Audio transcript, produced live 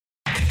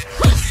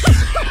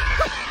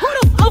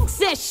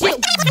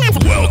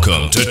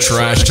Welcome to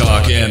Trash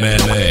Talk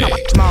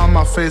MMA. Smile on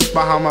my face,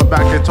 behind my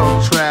back, they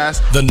talk trash.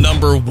 The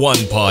 #1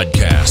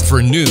 podcast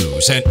for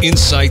news and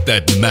insight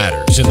that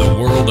matters in the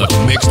world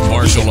of mixed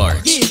martial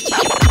arts.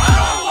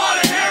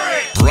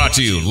 Brought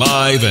to you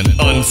live and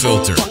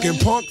unfiltered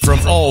from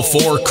all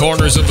four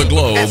corners of the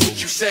globe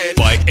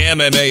by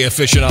MMA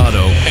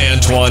aficionado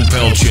Antoine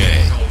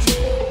Pelche.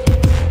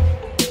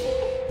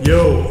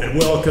 Yo, and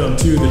welcome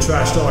to the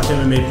Trash Talk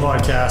MMA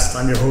podcast.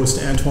 I'm your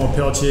host, Antoine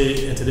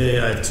Pelche, and today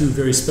I have two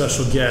very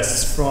special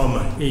guests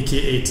from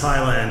AKA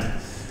Thailand,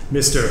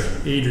 Mr.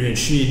 Adrian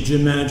Shead,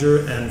 gym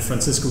manager, and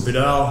Francisco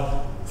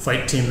Vidal,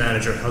 fight team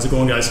manager. How's it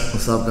going, guys?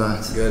 What's up,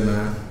 guys? Good,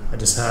 man. I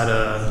just had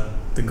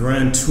the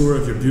grand tour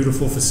of your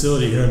beautiful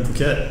facility here in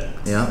Phuket.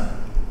 Yeah.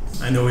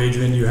 I know,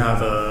 Adrian, you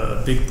have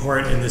a big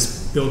part in this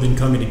building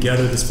coming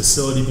together, this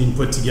facility being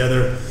put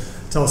together.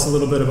 Tell us a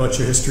little bit about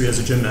your history as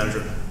a gym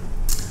manager.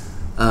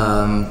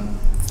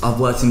 I've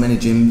worked in many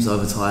gyms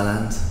over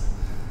Thailand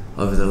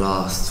over the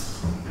last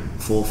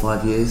 4 or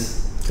 5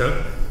 years. Okay.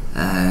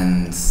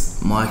 And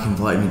Mike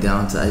invited me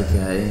down to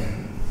AKA.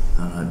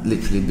 I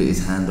literally bit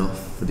his hand off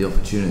for the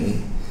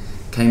opportunity.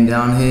 Came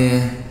down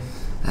here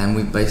and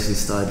we basically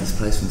started this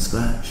place from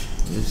scratch.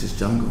 It was just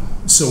jungle.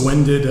 So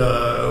when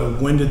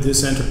did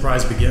this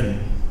enterprise begin?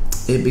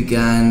 It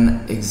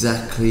began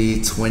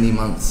exactly 20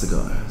 months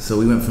ago. So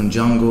we went from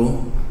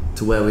jungle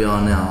to where we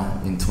are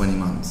now in 20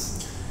 months.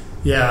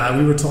 Yeah,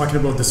 we were talking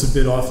about this a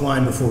bit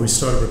offline before we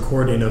started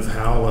recording of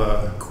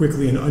how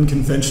quickly and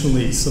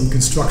unconventionally some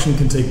construction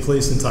can take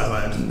place in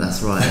Thailand.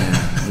 That's right,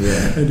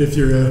 yeah. And if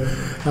you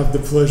have the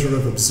pleasure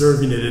of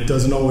observing it, it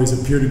doesn't always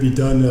appear to be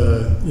done,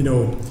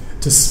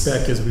 to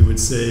spec, as we would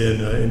say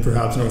in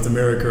perhaps North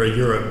America or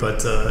Europe.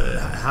 But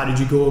how did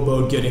you go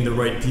about getting the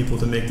right people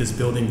to make this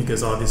building?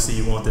 Because obviously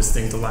you want this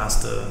thing to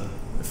last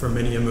for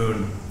many a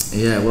moon.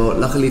 Yeah, well,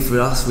 luckily for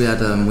us, we had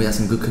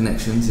some good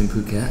connections in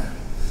Phuket.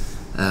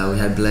 We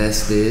had Blair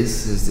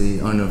Spears, who's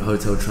the owner of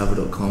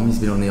HotelTravel.com. He's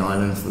been on the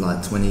island for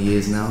like 20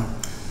 years now.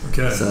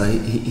 Okay. So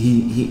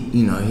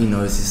he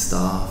knows his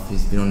staff.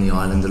 He's been on the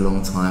island a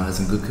long time, has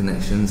some good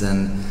connections,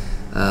 and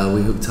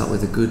we hooked up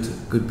with a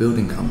good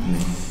building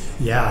company.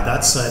 Yeah,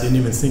 I didn't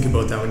even think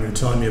about that when you were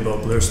telling me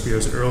about Blair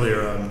Spears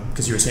earlier,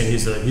 because you were saying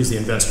he's the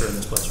investor in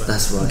this place, right?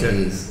 That's right, okay.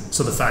 He is.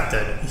 So the fact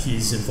that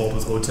he's involved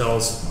with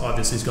hotels,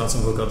 obviously he's got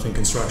some hookups in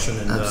construction,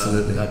 and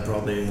that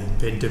probably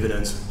paid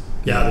dividends.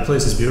 Yeah, the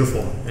place is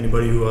beautiful.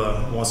 Anybody who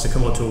wants to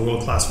come out to a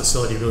world-class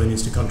facility really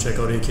needs to come check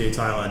out AKA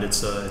Thailand.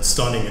 It's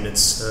stunning, and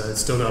it's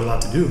still got a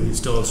lot to do.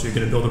 So you're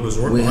going to build a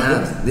resort. We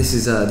have. This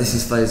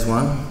is phase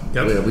 1.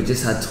 Yep. We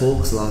just had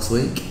talks last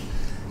week,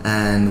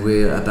 and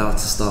we're about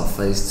to start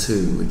phase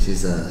 2, which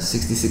is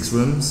 66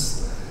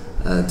 rooms,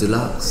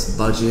 deluxe,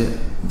 budget,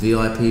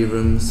 VIP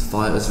rooms,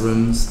 fighters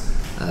rooms,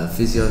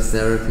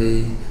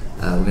 physiotherapy.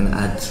 We're going to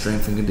add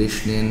strength and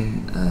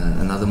conditioning,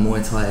 another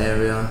Muay Thai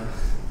area.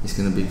 It's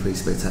going to be pretty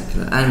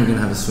spectacular, and we're going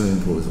to have a swimming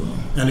pool as well.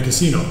 And a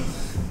casino.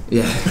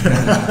 Yeah,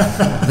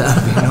 that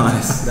would be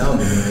nice. That would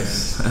be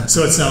nice.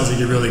 So it sounds like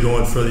you're really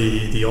going for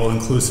the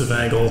all-inclusive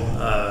angle.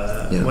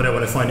 Yeah. What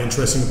I find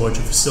interesting about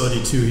your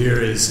facility too here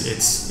is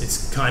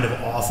it's kind of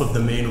off of the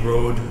main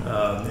road,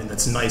 and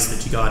it's nice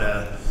that you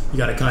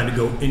gotta kind of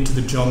go into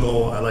the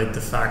jungle. I like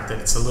the fact that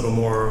it's a little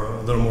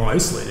more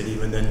isolated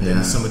even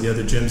than some of the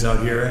other gyms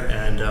out here,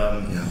 and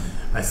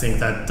I think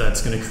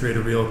that's going to create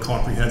a real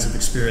comprehensive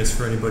experience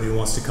for anybody who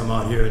wants to come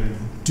out here and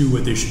do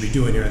what they should be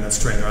doing here, and that's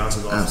train their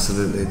asses off.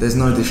 Absolutely. There's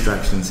no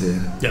distractions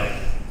here. Yeah.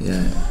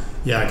 Yeah.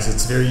 Yeah, because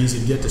it's very easy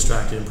to get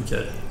distracted in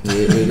Phuket. Yeah,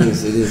 it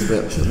is.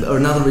 But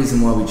another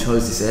reason why we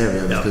chose this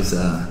area because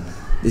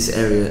this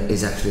area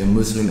is actually a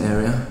Muslim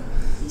area,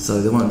 so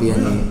there won't be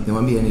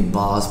any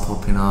bars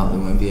popping up.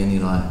 There won't be any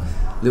like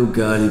little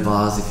girly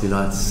bars, if you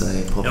like to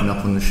say, popping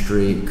up on the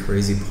street.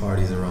 Crazy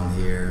parties around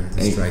here,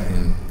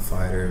 distracting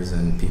fighters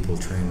and people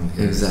training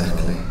here.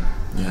 Exactly.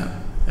 Yeah.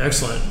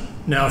 Excellent.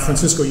 Now,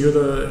 Francisco, you're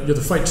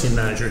the fight team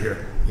manager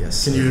here.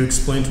 Yes. Can you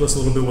explain to us a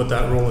little bit what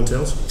that role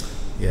entails?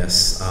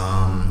 Yes.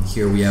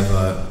 Here we have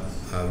a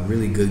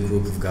really good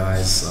group of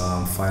guys,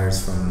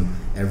 fighters from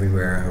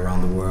everywhere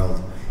around the world,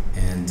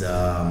 and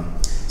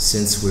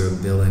since we're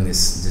building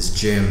this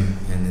gym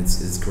and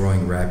it's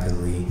growing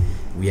rapidly,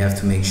 we have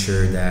to make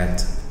sure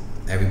that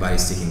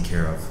everybody's taken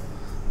care of,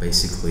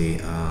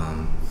 basically.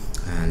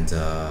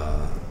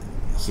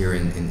 Here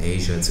in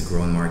Asia, it's a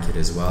growing market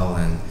as well,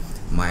 and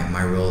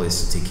my role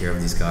is to take care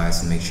of these guys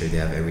and make sure they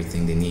have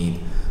everything they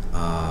need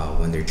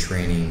when they're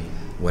training,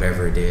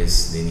 whatever it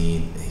is they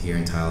need here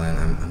in Thailand.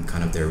 I'm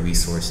kind of their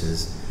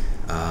resources,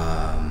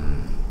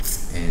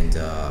 and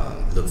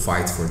look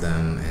fights for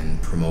them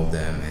and promote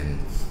them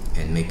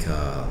and make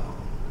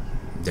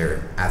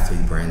their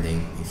athlete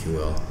branding, if you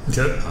will.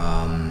 Okay.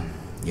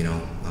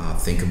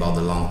 Think about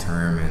the long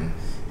term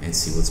and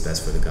see what's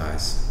best for the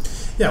guys.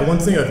 Yeah, one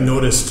thing I've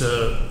noticed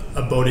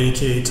about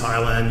AKA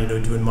Thailand,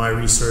 doing my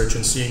research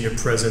and seeing your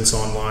presence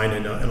online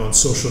and on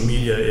social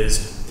media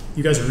is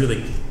you guys are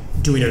really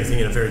doing everything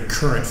in a very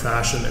current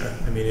fashion there.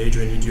 I mean,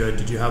 Adrian,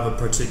 did you have a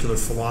particular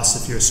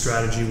philosophy or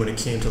strategy when it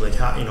came to like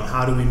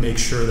how do we make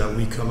sure that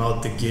we come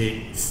out the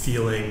gate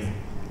feeling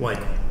like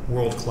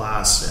world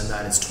class and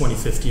that it's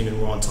 2015 and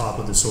we're on top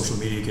of the social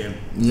media game?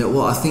 Yeah,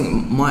 well, I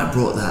think Mike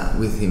brought that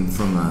with him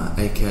from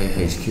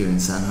AKA HQ in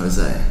San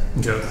Jose.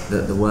 Okay.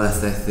 The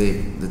worth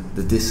ethic,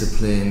 the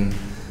discipline,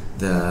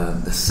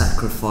 the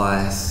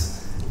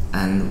sacrifice,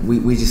 and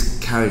we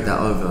just carried that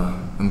over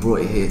and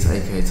brought it here to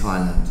AKA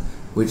Thailand,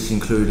 which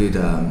included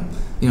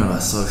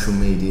like social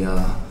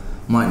media.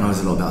 Mike knows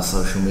a lot about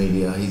social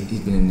media. He's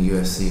been in the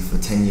UFC for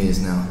 10 years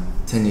now,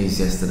 10 years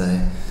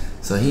yesterday.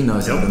 So he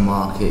knows how to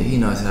market, he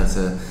knows how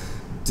to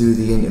do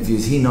the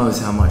interviews, he knows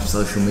how much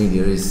social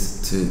media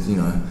is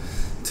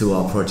to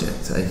our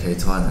project, AKA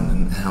Thailand,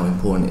 and how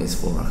important it is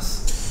for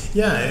us.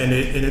 Yeah, and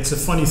it's a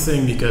funny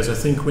thing because I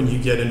think when you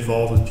get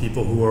involved with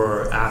people who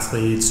are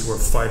athletes, who are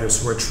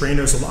fighters, who are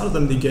trainers, a lot of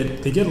them they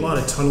get a lot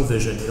of tunnel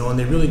vision, and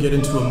they really get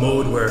into a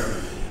mode where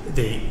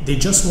they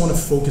just want to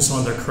focus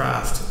on their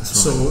craft.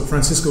 So,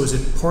 Francisco, is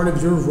it part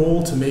of your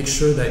role to make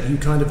sure that you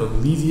kind of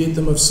alleviate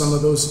them of some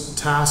of those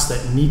tasks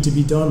that need to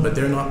be done, but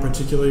they're not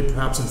particularly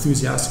perhaps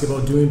enthusiastic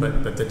about doing,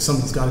 but that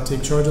somebody's got to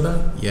take charge of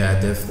that? Yeah,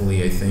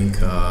 definitely. I think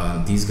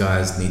these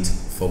guys need to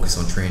focus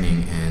on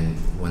training, and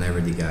whenever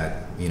they got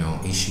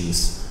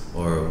issues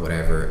or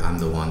whatever, I'm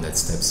the one that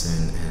steps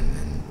in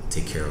and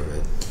take care of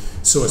it.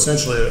 So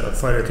essentially, a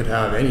fighter could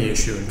have any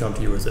issue and come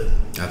to you with it.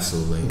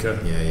 Absolutely.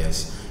 Okay. Yeah.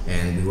 Yes.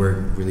 And we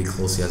work really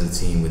closely as a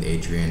team with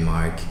Adrian,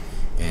 Mike,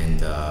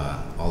 and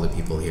all the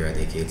people here at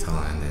AKA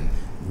Thailand, and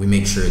we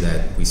make sure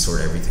that we sort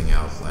everything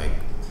out. Like,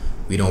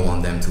 we don't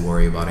want them to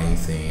worry about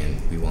anything,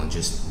 and we want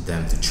just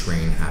them to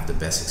train, have the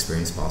best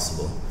experience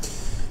possible.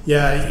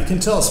 Yeah, you can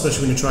tell,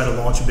 especially when you try to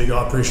launch a big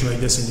operation like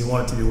this and you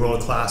want it to be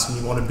world class and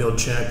you want to build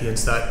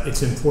champions, that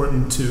it's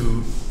important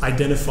to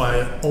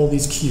identify all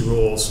these key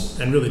roles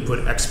and really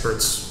put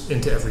experts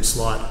into every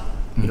slot.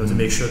 To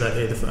make sure that,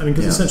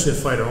 because essentially a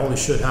fighter, all he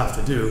should have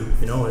to do,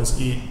 is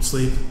eat,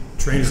 sleep,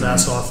 train his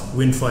ass off,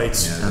 win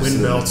fights,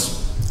 win belts.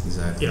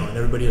 Exactly. And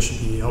everybody else should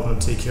be helping him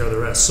take care of the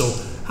rest. So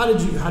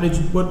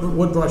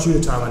what brought you to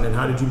Thailand, and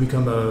how did you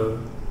become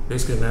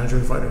basically a manager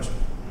of fighters?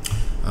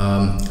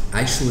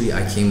 Actually,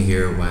 I came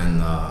here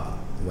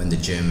when the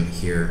gym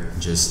here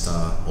just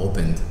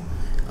opened.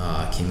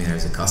 Came in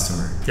as a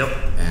customer. Yep.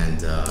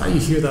 And you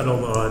hear that a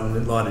lot in a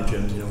lot of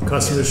gyms.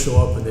 Customers show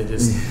up and they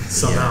just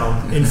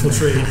somehow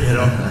infiltrate.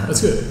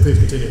 That's good. Please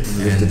continue.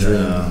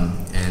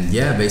 And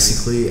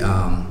basically,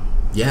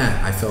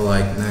 I felt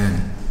like,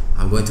 man,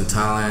 I'm going to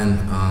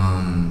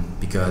Thailand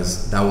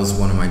because that was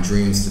one of my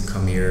dreams, to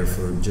come here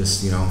for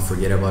just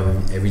forget about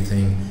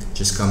everything,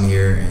 just come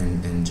here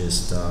and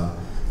just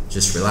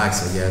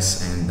relax, I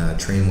guess, and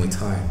train Muay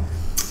Thai.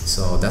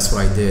 So that's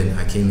what I did.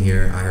 I came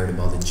here. I heard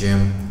about the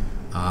gym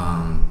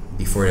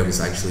before it was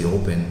actually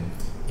open,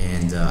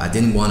 and I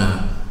didn't want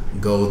to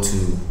go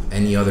to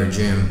any other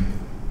gym.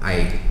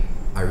 I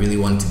really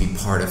wanted to be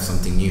part of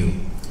something new,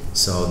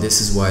 so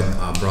this is what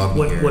brought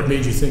me here. What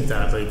made you think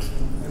that? Like,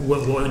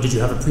 what did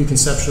you have a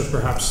preconception of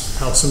perhaps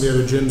how some of the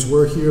other gyms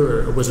were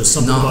here, or was there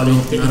something about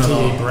the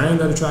AKA brand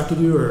that attracted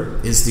you? Or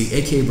it's the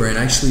AKA brand.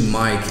 Actually,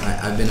 Mike,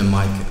 I've been a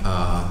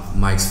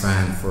Mike's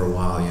fan for a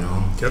while,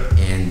 Yep.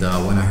 And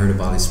when I heard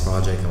about this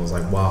project, I was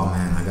like, wow,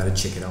 man, I gotta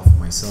check it out for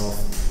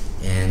myself.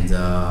 And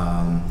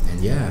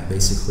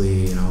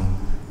basically,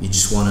 you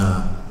just want.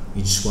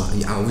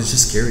 I was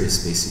just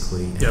curious,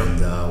 basically,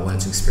 and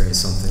wanted to experience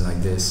something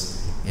like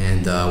this.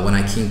 And when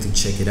I came to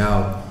check it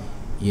out,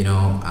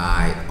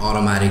 I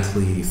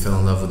automatically fell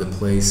in love with the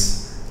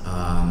place.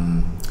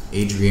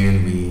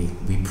 Adrian,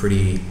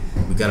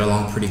 we got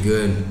along pretty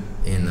good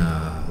in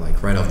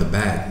right off the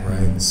bat,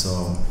 right? Mm-hmm.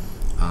 So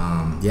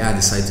I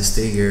decided to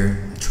stay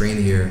here, train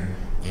here,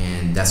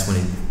 and that's when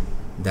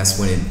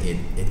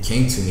it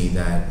came to me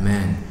that,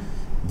 man,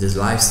 this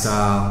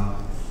lifestyle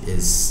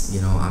is,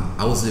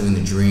 I was living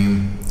the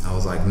dream. I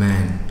was like,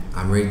 man,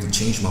 I'm ready to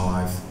change my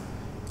life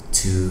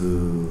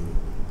to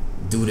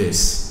do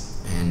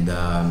this. And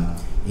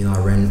I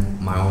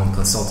ran my own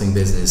consulting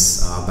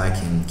business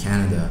back in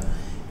Canada,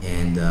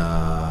 and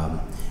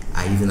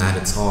I even had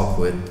a talk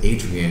with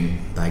Adrian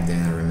back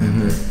then, I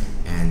remember.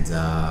 Mm-hmm. And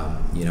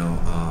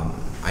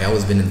I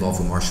always been involved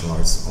with martial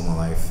arts all my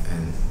life,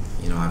 and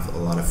I have a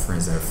lot of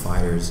friends that are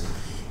fighters,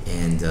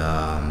 and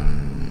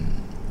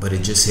but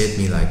it just hit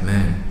me like,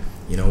 man,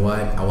 you know what?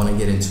 I want to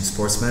get into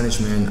sports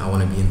management. I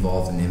want to be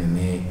involved in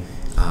MMA.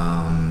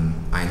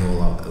 I know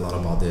a lot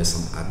about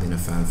this. I've been a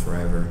fan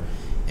forever,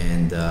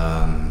 and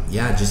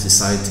I just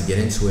decided to get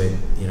into it.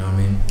 You know what I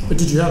mean? But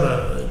did you have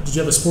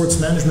a sports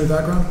management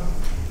background?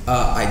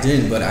 I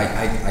didn't, but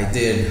I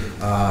did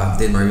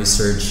my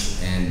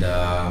research, and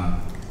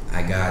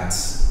I got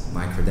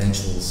my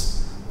credentials.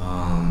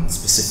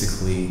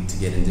 Specifically to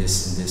get in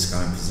this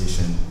kind of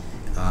position.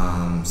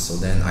 So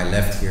then I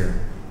left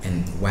here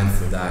and went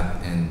for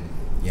that, and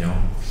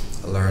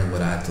learned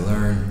what I had to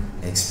learn,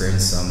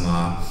 experienced some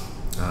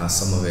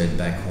of it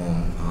back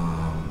home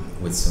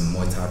with some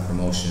Muay Thai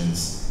promotions,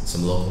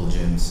 some local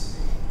gyms,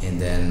 and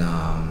then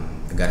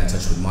I got in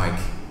touch with Mike,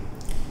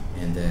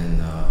 and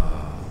then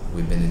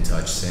we've been in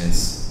touch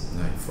since,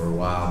 like, for a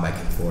while, back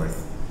and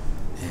forth,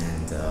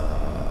 and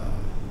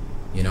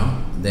you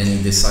know, then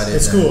he decided.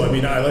 It's cool. I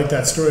mean, I like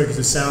that story because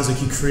it sounds like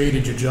you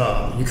created your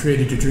job. You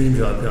created your dream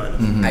job, kind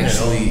of. Mm-hmm.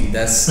 Actually,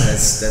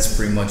 that's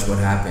pretty much what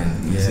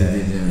happened.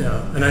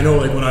 Yeah. And I know,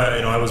 like, when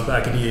I was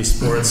back at EA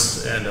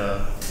Sports, and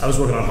I was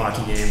working on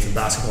hockey games and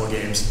basketball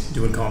games,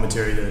 doing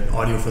commentary, the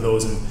audio for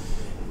those, and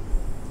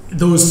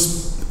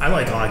those, I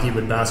like hockey,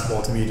 but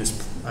basketball to me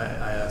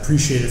I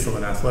appreciate it from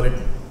an athletic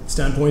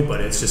standpoint,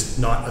 but it's just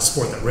not a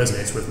sport that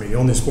resonates with me. The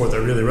only sport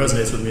that really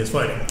resonates with me is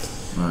fighting.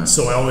 Right.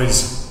 So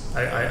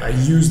I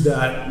used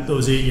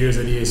those 8 years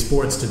at EA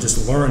Sports to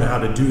just learn how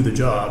to do the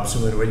job. So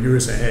when you were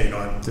saying,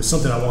 hey, there's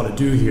something I want to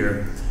do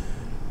here,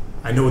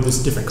 I know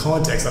this different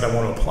context that I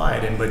want to apply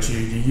it in, but you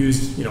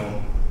used,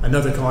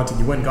 another content.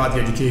 You went and got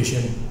the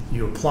education,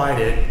 you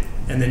applied it,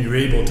 and then you're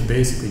able to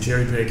basically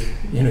cherry pick,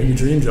 your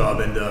dream job.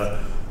 And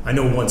I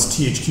know once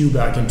THQ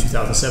back in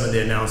 2007,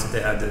 they announced that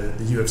they had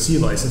the UFC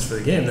license for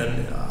the game.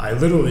 Then I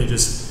literally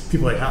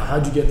people were like,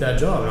 how'd you get that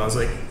job? And I was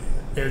like,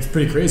 it's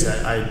pretty crazy.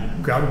 I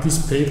grabbed a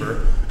piece of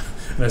paper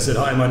and I said,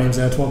 hi, my name's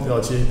Antoine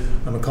Pelletier.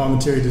 I'm a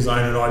commentary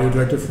designer and audio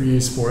director for EA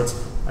Sports.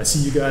 I see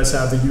you guys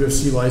have the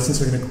UFC license.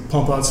 We're going to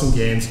pump out some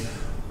games.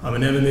 I'm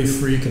an MMA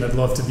freak and I'd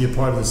love to be a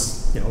part of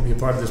this, be a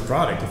part of this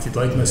product. If you'd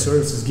like my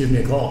services, give me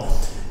a call.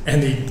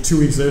 And 2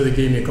 weeks later, they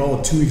gave me a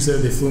call. 2 weeks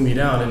later, they flew me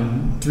down.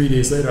 And 3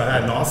 days later, I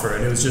had an offer.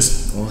 And it was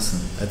just awesome.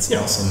 That's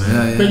awesome,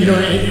 man. But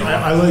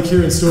I like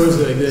hearing stories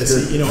like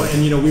this.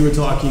 And we were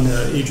talking,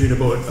 Adrian,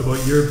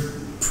 about your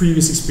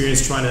previous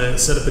experience trying to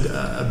set up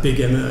a big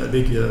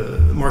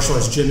martial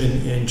arts gym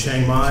in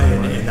Chiang Mai,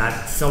 and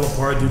that fell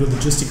apart due to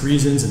logistic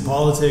reasons and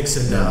politics,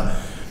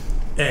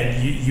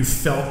 and you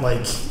felt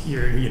like you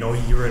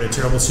were in a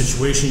terrible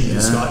situation. You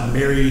just got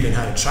married and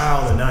had a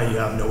child, and now you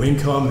have no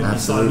income, and you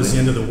thought it was the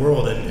end of the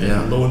world.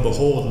 And lo and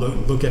behold,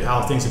 look at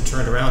how things have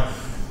turned around.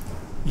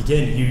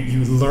 Again,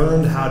 you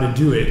learned how to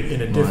do it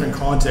in a different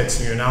context,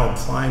 and you're now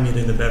applying it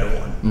in a better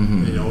one.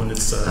 Mm-hmm. And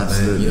it's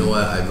absolutely. You know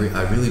what?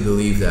 I really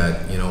believe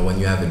that when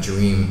you have a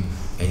dream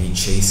and you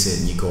chase it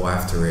and you go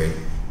after it,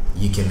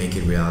 you can make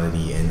it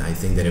reality. And I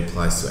think that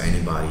applies to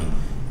anybody.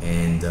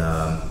 And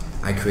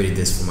I created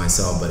this for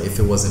myself, but if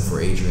it wasn't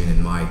for Adrian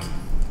and Mike,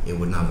 it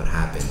would not have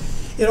happened.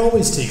 It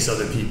always takes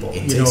other people.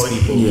 It takes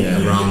people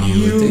around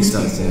you. It takes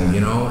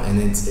people, and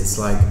it's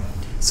like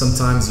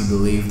sometimes you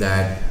believe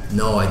that,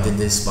 no, I did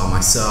this by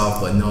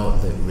myself, but no,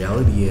 the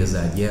reality is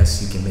that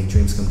yes, you can make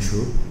dreams come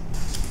true,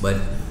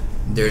 but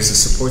there's a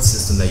support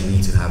system that you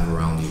need to have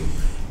around you.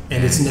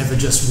 And it's never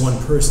just one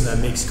person that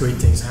makes great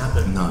things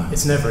happen. No.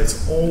 It's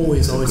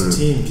always a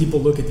team. People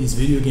look at these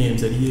video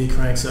games that EA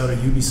cranks out or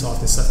Ubisoft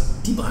and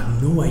stuff. People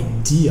have no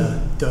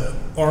idea the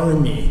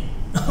army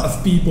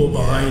of people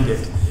behind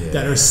it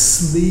that are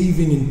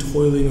slaving and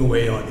toiling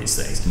away on these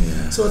things.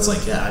 Yeah. So it's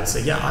like,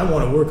 I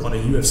want to work on a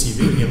UFC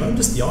video game. I'm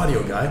just the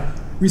audio guy.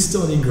 We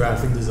still need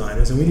graphic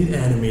designers, and we need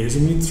animators,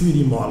 and we need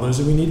 3D modelers,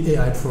 and we need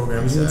AI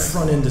programmers, and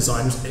front-end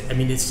designers. I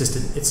mean, it's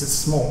a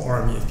small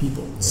army of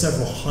people,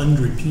 several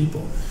hundred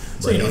people.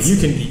 So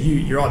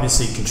you're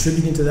obviously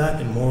contributing to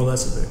that in more or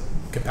less of a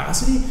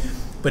capacity,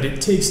 but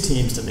it takes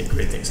teams to make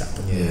great things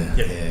happen.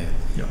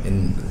 Yeah.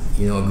 And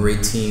a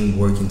great team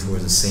working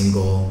towards the same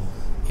goal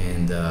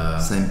and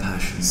same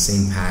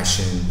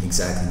passion.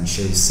 Exactly. We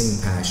share the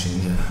same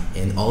passion,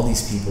 and all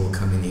these people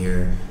come in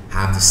here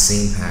have the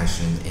same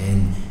passion.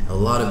 And a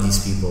lot of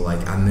these people,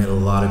 like, I met a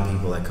lot of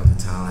people that come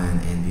to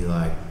Thailand and be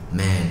like,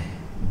 man,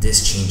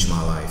 this changed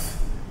my life.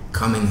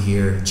 Coming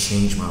here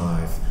changed my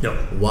life.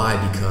 Yep. Why?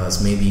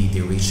 Because maybe they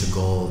reached a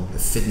goal, a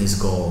fitness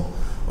goal,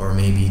 or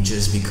maybe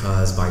just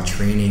because by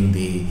training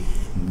they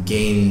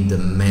gain the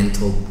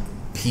mental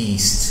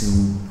peace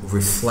to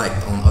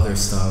reflect on other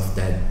stuff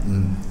that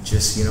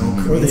just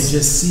or they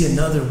just see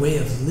another way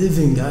of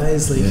living,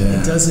 guys. Like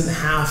it doesn't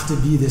have to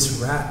be this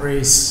rat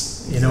race.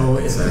 In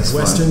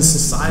Western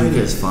society,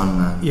 it's fun,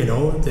 man.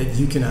 That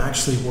you can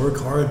actually work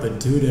hard, but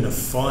do it in a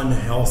fun,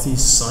 healthy,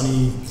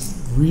 sunny,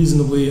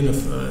 reasonably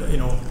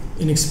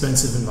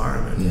inexpensive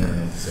environment.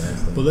 Yeah,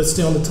 exactly. But let's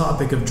stay on the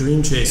topic of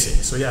dream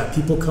chasing. So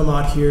people come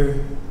out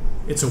here.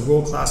 It's a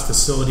world-class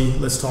facility.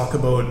 Let's talk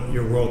about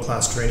your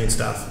world-class training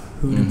staff.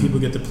 Who do people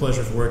get the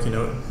pleasure of working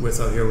out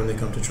with out here when they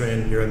come to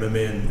train your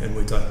MMA and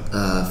Muay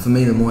Thai? For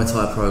me, the Muay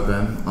Thai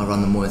program. I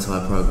run the Muay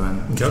Thai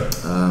program. Okay.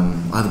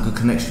 I have a good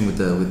connection with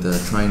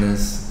the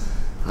trainers.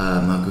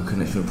 I have a good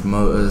connection with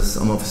promoters.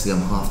 I'm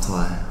half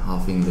Thai,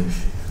 half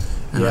English.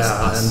 And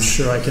I'm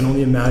sure. I can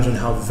only imagine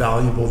how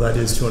valuable that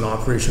is to an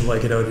operation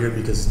like it out here,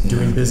 because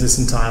doing business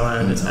in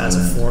Thailand as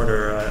a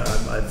foreigner,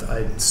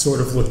 I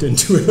sort of looked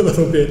into it a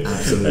little bit.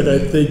 Absolutely. And I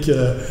think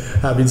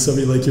having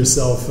somebody like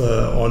yourself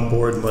on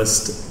board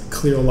must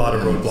clear a lot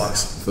of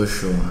roadblocks. For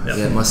sure.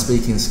 Yeah, my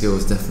speaking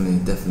skills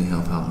definitely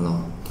help out a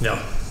lot.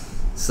 Yeah.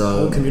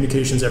 So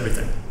communication's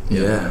everything.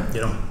 Yeah.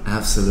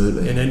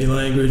 Absolutely. In any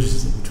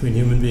language between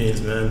human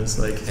beings, man. It's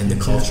like the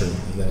culture.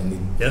 You gotta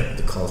need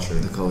the culture.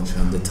 The culture.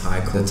 The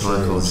Thai culture. The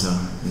Thai culture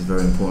is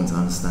very important to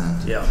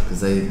understand. Yeah.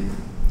 Because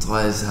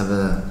Thais have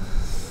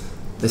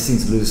they seem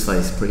to lose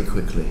face pretty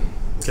quickly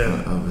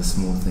over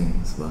small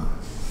things. But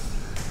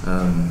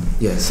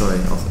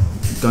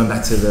going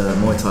back to the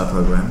Muay Thai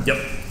program. Yep.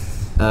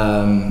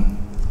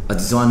 I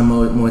designed a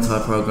Muay Thai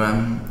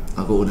program.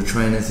 I got all the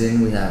trainers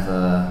in. We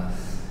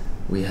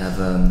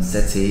have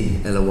Seti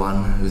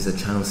Elawan, who's a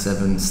Channel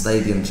 7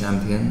 stadium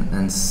champion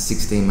and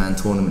 16-man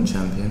tournament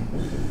champion.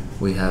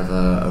 We have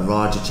a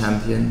Raja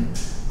champion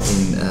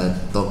in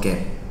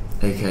Phuket,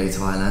 AKA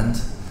Thailand.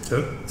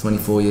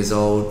 24 years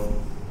old,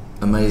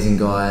 amazing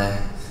guy,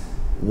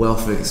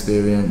 wealth of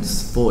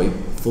experience,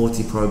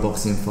 40 pro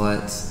boxing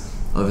fights,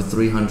 over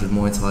 300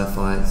 Muay Thai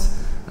fights.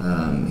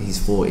 He's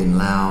fought in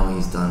Laos,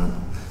 he's done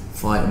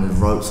fighting with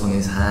ropes on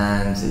his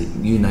hands,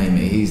 you name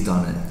it, he's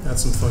done it.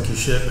 That's some funky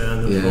shit,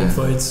 man, those rope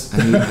fights.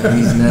 And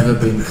he's never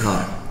been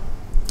cut.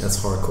 That's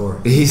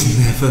hardcore. He's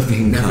never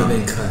been cut. Never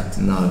been cut.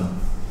 No.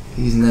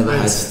 He's never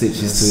had stitches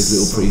to his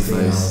little pretty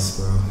face.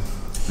 Bro.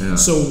 Yeah.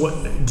 So what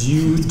do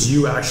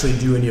you actually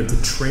do any of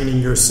the training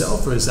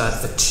yourself, or is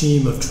that a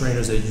team of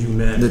trainers that you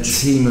manage? The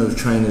team of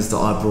trainers that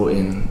I brought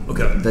in,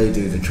 they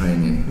do the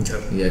training.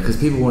 Yeah, because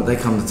people they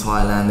come to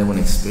Thailand, they want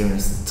to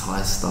experience the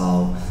Thai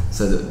style,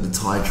 so that the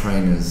Thai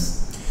trainers.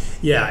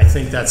 Yeah, I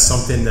think that's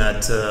something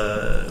that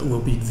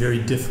will be very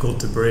difficult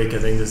to break. I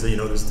think there's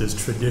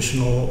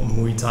traditional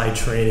Muay Thai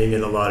training,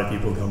 and a lot of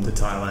people come to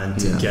Thailand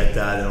to get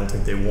that. I don't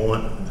think they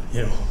want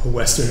a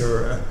Western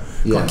or a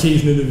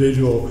Caucasian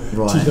individual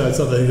teach that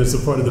stuff. I think that's a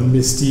part of the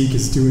mystique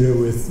is doing it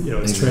with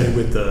it's training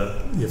with the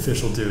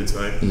official dudes,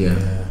 right? Yeah.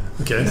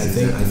 Okay. And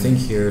I think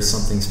here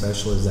something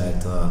special is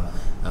that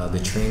the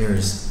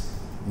trainers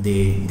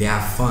they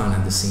have fun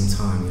at the same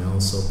time.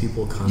 So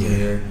people come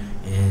here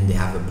and they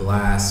have a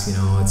blast.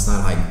 It's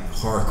not like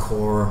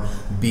hardcore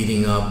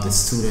beating up the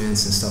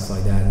students and stuff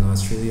like that. No,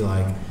 it's really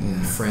like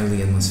a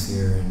friendly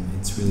atmosphere, and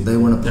it's really they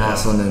want to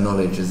pass on their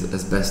knowledge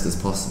as best as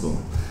possible.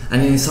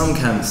 And in some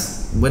camps,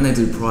 when they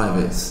do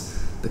privates,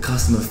 the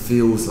customer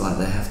feels like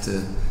they have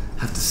to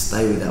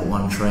stay with that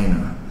one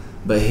trainer.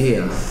 But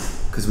here,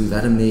 because we've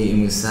had a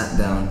meeting, we've sat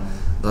down,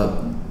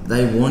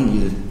 they want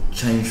you to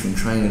change from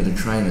trainer to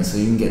trainer, so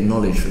you can get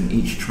knowledge from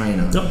each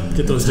trainer.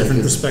 Get those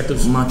different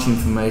perspectives. Much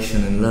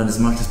information and learn as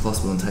much as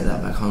possible and take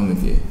that back home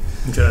with you.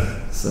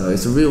 Okay. So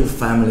it's a real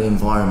family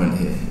environment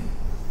here,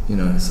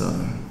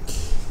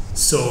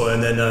 So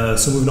and then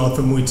so moving on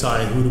from Muay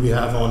Thai, who do we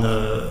have on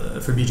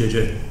for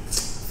BJJ?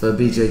 For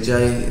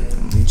BJJ,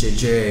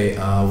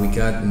 we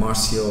got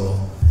Marcio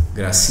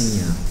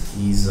Gracinha.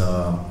 He's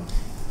a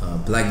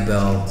black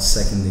belt,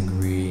 second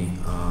degree,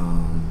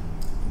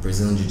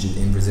 Brazilian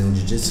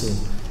Jiu-Jitsu.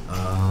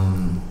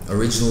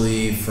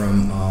 Originally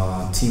from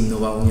Team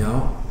Nova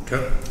União.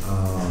 Okay.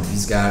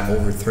 He's got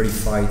over 30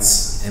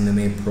 fights,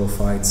 MMA pro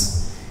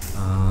fights.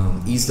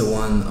 He's the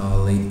one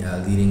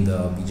leading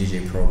the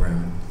BJJ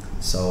program.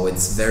 So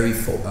it's very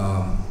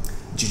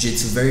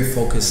Jiu-Jitsu very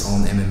focused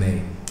on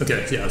MMA.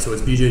 Okay, yeah, so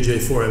it's BJJ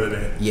for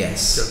MMA.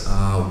 Yes,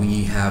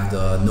 we have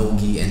the no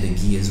gi and the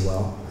gi as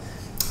well.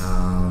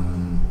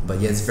 But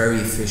yeah, it's very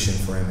efficient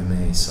for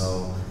MMA.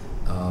 So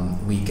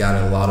we got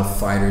a lot of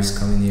fighters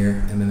coming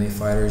here, MMA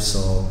fighters.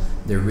 So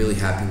they're really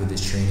happy with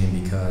this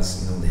training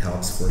because it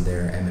helps for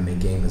their MMA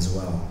game as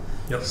well.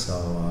 Yep.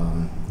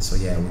 So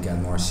yeah, we got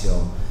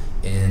Marcio,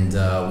 and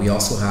we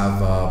also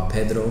have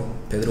Pedro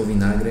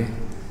Vinagre.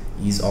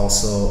 He's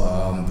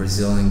also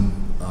Brazilian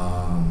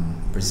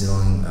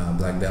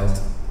black belt.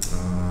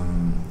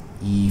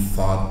 He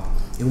fought.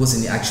 It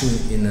was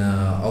actually in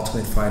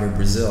Ultimate Fighter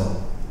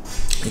Brazil.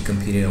 He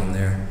competed on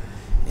there,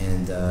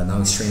 and now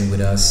he's training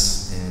with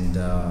us. And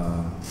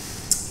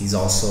he's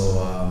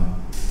also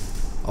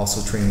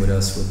training with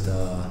us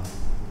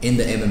in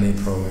the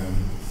MMA program.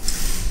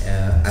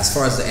 As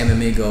far as the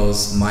MMA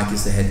goes, Mike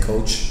is the head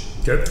coach.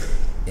 Okay.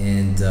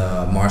 And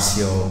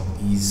Marcio,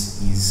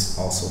 he's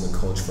also the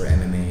coach for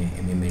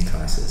MMA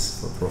classes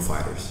for pro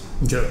fighters.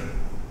 Okay.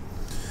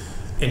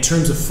 In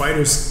terms of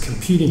fighters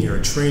competing here,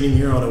 training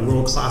here on a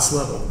world-class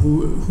level,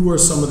 who are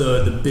some of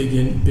the big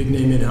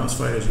name in-house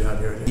fighters you have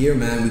here? Here,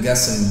 man, we got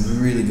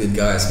some really good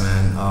guys,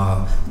 man.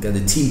 We got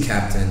the team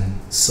captain,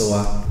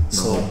 Soa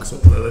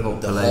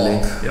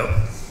Palele. Yep.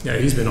 Yeah,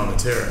 he's been on a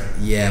tear.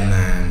 Yeah,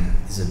 man,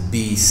 he's a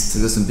beast. So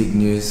there's some big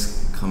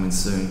news coming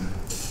soon.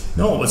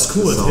 No, what's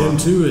cool with him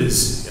too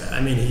is,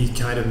 he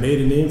kind of made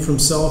a name for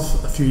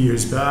himself a few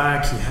years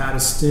back. He had a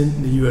stint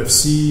in the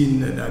UFC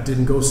and that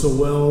didn't go so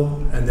well,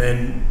 and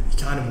then he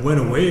kind of went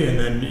away, and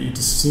then it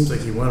just seems like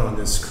he went on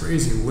this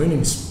crazy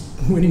winning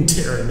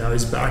tear, and now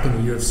he's back in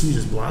the UFC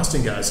just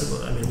blasting guys. So,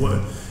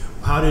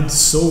 how did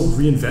So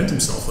reinvent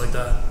himself like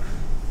that?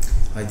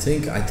 I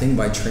think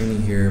by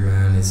training here,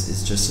 man,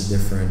 it's just a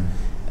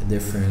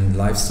different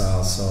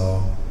lifestyle.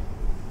 So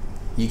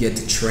you get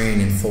to train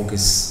and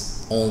focus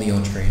only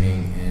on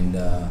training, and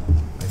I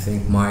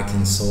think Mike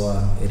and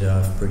Soa hit it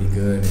off pretty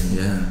good,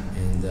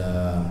 and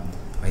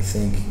I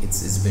think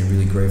it's been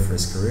really great for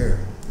his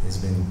career. He's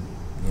been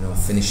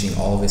finishing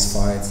all of his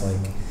fights,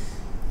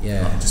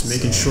 just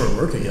making short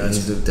work of guys.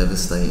 He's looked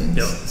devastating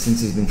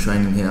since he's been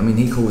training here.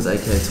 He calls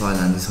AKA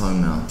Thailand his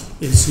home now.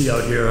 Is he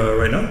out here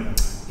right now?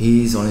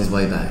 He's on his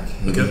way back.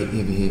 He'll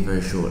be here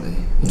very shortly.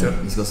 Yeah.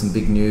 He's got some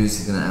big news.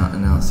 He's going to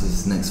announce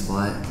his next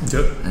fight,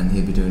 and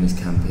he'll be doing his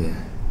camp here.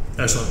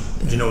 Excellent.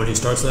 Do you know when he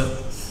starts that?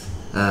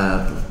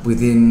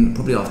 Within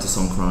probably after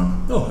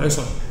Songkran. Oh,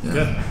 excellent.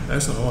 Yeah,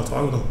 excellent. I want to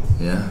talk with him.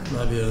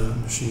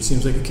 Yeah. She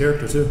seems like a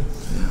character too.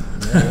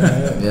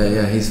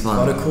 Yeah. He's fun.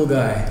 What a cool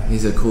guy.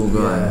 He's a cool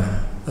guy.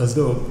 Yeah. That's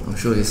dope. I'm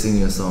sure he'll sing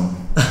you a song.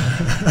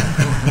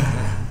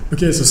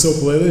 Okay, so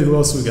Pelele, who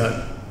else we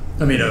got?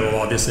 I mean,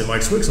 obviously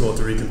Mike Swick's about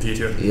to recompete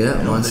here.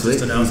 Yeah, Mike Swick. They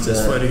just announced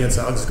his fight against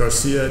Alex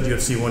Garcia at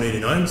UFC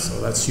 189,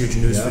 so that's huge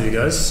news for you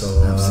guys.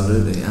 So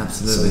absolutely.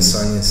 So he's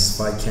starting his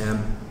fight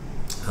camp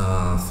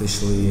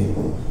officially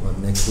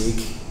next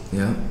week.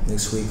 Yeah.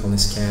 Next week on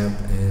his camp,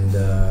 and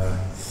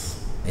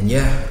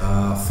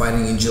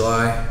fighting in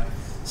July.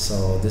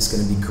 So this is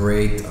gonna be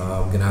great.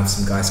 We're gonna have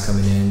some guys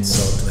coming in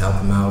to help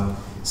him out.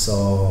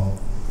 So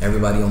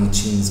everybody on the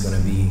team is gonna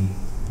be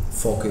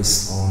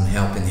focused on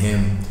helping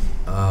him.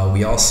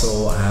 We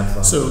also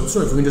have. So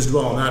sorry if we can just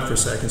dwell on that for a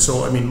second.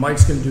 So I mean,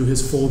 Mike's going to do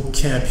his full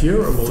camp here,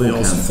 or will he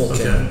also full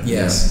camp? Yes.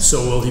 Yeah.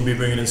 So will he be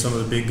bringing in some of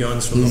the big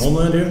guns from the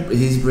homeland here?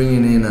 He's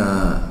bringing in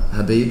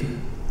Habib.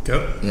 Okay.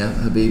 Yeah,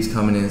 Habib's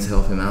coming in to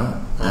help him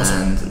out,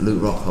 and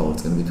Luke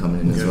Rockhold's going to be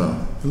coming in as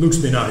well. Luke's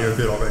been out here a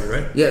bit already,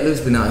 right? Yeah,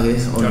 Luke's been out here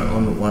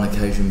on one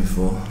occasion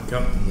before.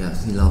 Okay. Yeah,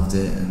 he loved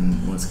it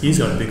and wants to. He's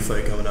got a big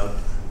fight coming up.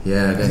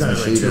 Yeah, against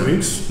Machida. Like 2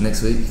 weeks?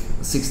 Next week,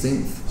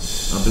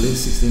 16th, I believe,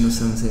 16th or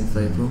 17th of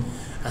April.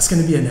 That's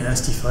going to be a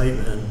nasty fight,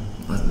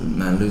 man.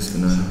 Man, Luke's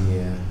gonna.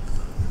 Yeah.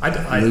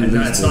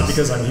 It's not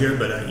because I'm here,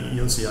 but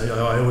you'll see.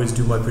 I always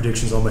do my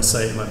predictions on my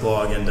site and my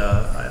blog, and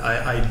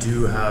I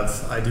do have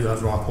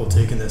Rockhold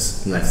taking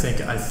this. Yeah. I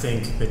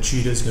think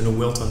Machida's going to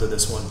wilt under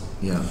this one.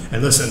 Yeah.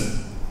 And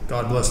listen,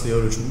 God bless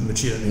Lyoto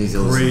Machida. He's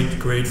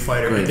great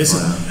fighter.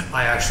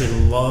 I actually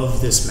love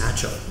this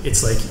matchup.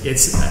 It's like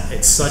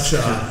it's such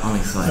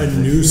a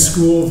new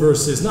school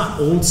versus not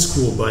old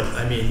school, but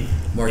I mean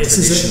more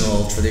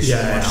traditional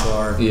martial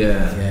art.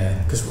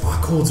 Yeah. Because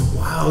Rockhold's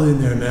wild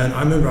in there, man.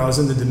 I remember I was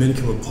in the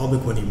Dominican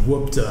Republic when he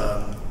whooped.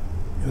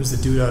 It was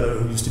the dude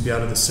who used to be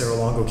out of the Cerro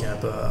Longo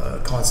camp,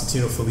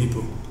 Constantino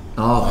Filippo.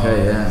 Oh,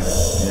 okay,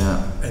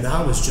 yeah. And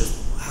that was just.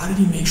 How did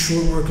he make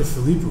short work of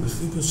Filippo? Because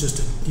Filippo's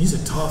he's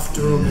a tough,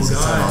 durable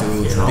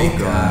guy. Big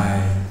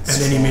guy.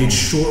 And then he made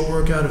short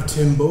work out of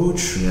Tim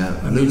Boach. Yeah,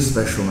 Luke's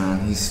special,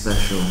 man. He's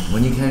special.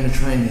 When you came to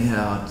train here,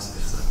 I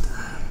was like,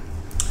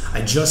 damn.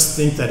 I just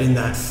think that in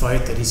that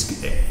fight that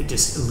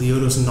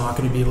Lyoto's not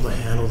going to be able to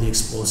handle the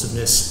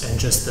explosiveness and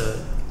just the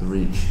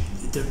reach.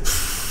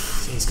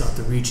 He's got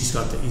the reach. He's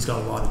got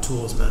a lot of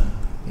tools, man.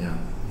 Yeah,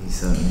 he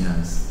certainly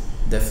has.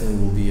 Definitely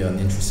will be an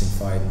interesting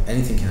fight.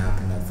 Anything can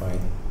happen in that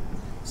fight.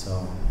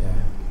 So yeah.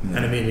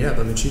 And I mean,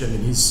 but Machida,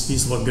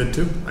 he's looked good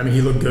too. I mean,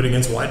 he looked good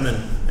against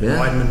Weidman, and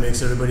Weidman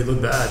makes everybody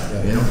look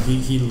bad. You know,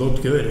 he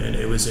looked good, and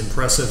it was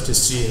impressive to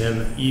see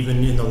him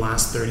even in the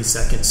last 30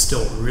 seconds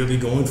still really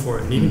going for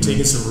it, and even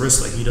taking some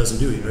risks like he doesn't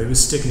do. You know, he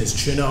was sticking his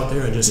chin out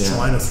there and just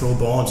trying to throw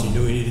bombs. He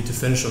knew he needed to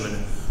finish them,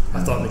 and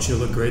I thought Machida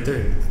looked great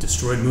there. He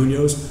destroyed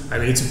Munoz. I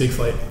mean, it's a big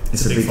fight.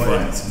 It's a big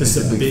fight. It's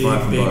a big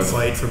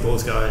fight for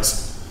both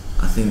guys.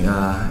 I think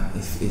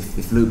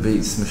if Luke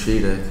beats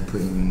Machida, he could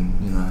put him,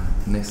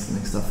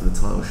 next up for the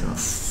title shot.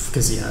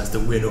 Because he has the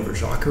win over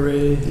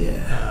Jacare.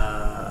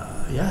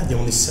 Yeah. The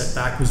only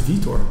setback was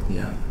Vitor.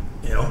 Yeah.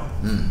 You know?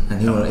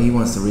 And he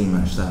wants to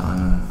rematch that. I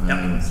know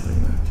he wants to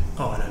rematch.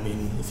 Oh, and I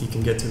mean, if he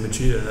can get to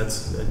Machida,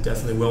 that's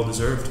definitely well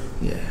deserved.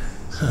 Yeah.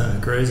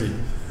 Crazy.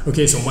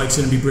 Okay, so Mike's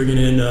going to be bringing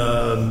in.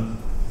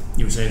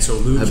 You were saying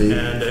Luke Habib.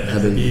 and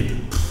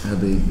Habib.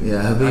 Habib,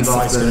 yeah, Habib. That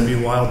fight's going to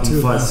be wild too.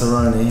 He fights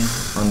Cerrone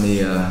on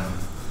the.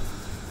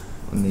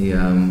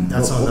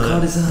 That's what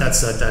card is that?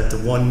 That's at the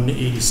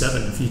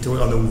 187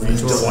 Vitor on the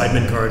Vitor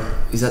Weidman card.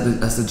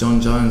 That's the John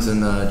Jones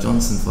and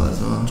Johnson fight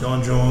as well.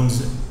 John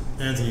Jones,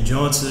 Anthony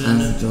Johnson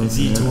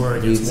Vitor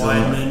against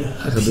Weidman,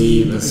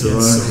 Habib against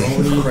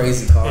Cerrone,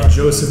 crazy card, and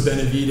Joseph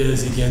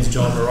Benavidez against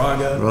John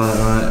Moraga.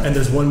 Right. And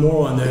there's one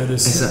more on there.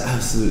 It's a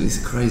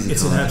crazy.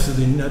 It's card. an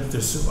absolutely nut.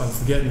 I'm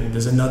forgetting.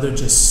 There's another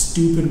just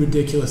stupid,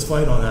 ridiculous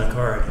fight on that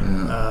card.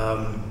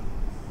 Yeah.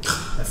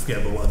 I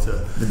forget what was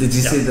it. But did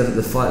you see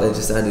the fight they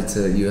just added to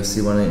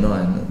UFC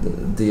 189, the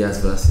Diaz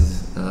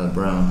versus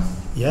Brown?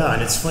 Yeah,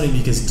 and it's funny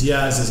because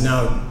Diaz is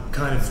now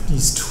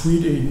he's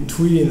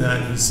tweeting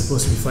that he's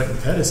supposed to be fighting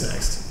Pettis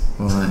next.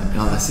 Right,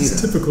 I see that.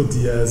 Typical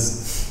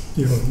Diaz,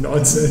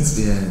 nonsense.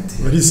 Yeah,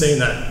 Diaz. But he's saying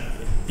that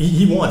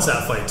he wants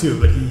that fight too.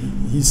 But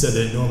he said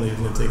that normally he's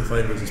going to take a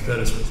fight versus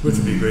Pettis, which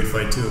would be a great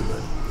fight too.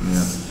 But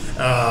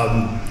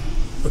yeah.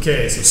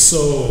 Okay,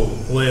 so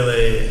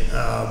Lele,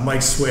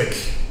 Mike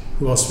Swick.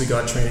 Who else we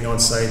got training on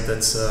site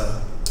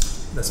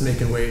that's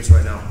making waves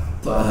right now?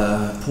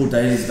 Paul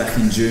Daly's back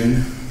in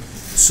June.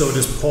 So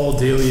does Paul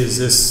Daly, is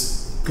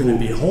this going to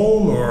be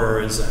home,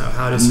 or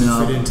how does he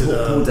fit into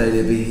Paul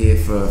Daly will be here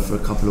for a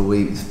couple of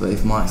weeks, but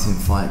if Mike's in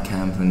fight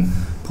camp and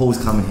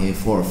Paul's coming here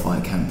for a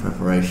fight camp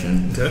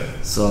preparation,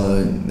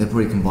 so they'll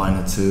probably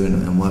combine the two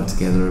and work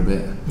together a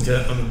bit.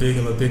 Okay, I'm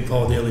a big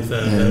Paul Daly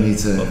fan. Yeah, me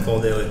too. Love Paul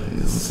Daly.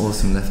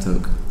 Awesome left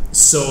hook.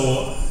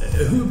 So,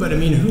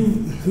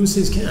 who's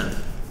his camp?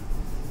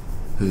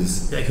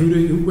 Who's Like,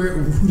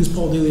 who does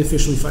Paul Daly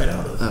officially fight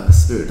out of?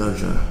 Spirit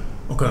Dojo.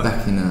 Okay.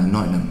 Back in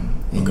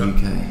Nottingham in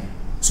UK.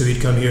 So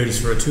he'd come here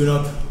just for a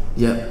tune-up?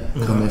 Yep.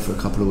 Come here for a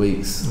couple of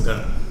weeks.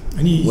 Okay.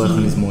 And he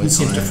seems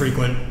to Thai.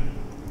 frequent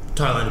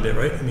Thailand a bit,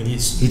 right? I mean,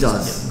 he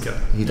does. Yeah, okay.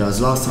 He does.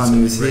 Last time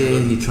he was here,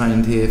 he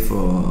trained here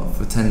for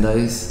 10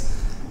 days,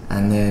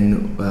 and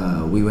then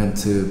we went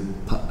to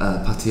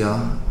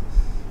Pattaya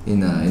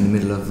in the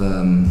middle of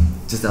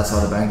just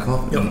outside of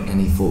Bangkok, and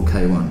he fought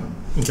K1,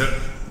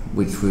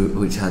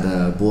 which had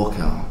a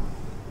walkout.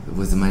 It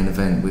was the main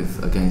event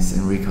against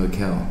Enrico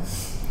Kell.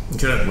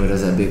 Okay. Where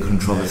there's that big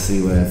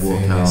controversy where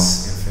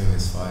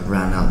Walkout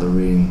ran out the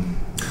ring.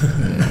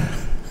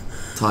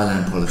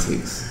 Thailand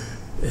politics.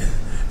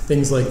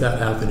 Things like that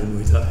happen in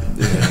Muay Thai.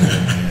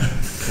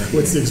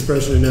 What's the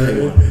expression in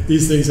MMA?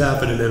 These things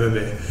happen in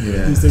MMA.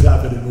 Yeah. These things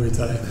happen in Muay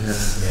Thai.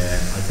 Yeah,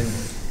 I think,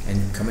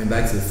 and coming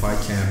back to the fight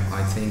camp,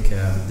 I think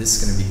this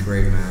is going to be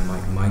great, man.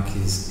 Like Mike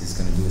is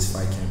going to do his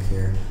fight camp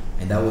here.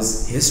 And that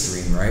was his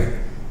dream, right?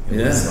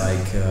 It was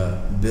like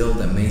build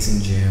an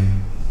amazing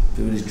gym.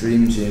 Build his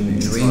dream gym.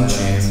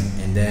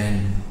 And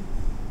then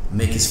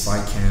make his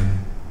fight camp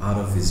out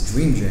of his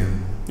dream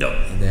gym.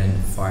 And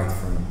then fight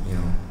from,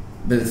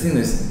 But the thing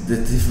is, the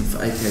different for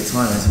AKA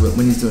Thailand is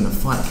when he's doing a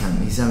fight camp,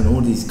 he's having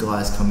all these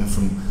guys coming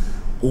from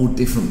all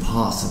different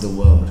parts of the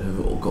world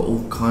who've all got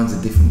all kinds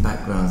of different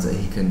backgrounds that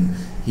he can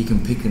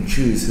pick and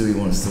choose who he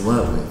wants to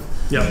work with.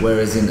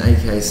 Whereas in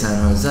AKA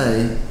San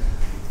Jose,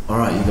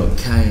 alright, you got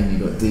Kane, you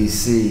got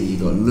DC, you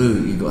got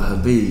Luke, you got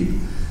Habib,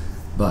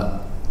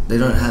 but they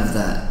don't have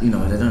that, they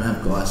don't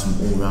have guys from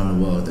all around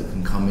the world that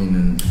can come in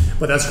and.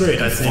 But that's great.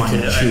 I think.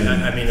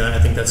 I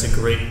think that's a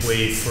great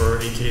way for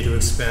AKA to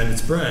expand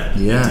its brand.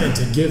 Yeah. And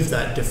to give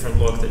that different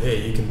look that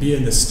you can be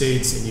in the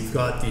States and you've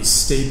got these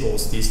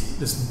staples,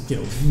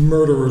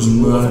 murderers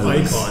of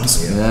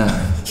icons.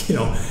 Yeah.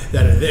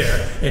 That are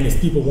there. And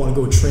if people want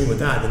to go train with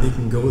that, then they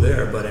can go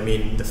there. But I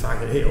mean, the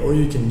fact that or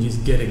you can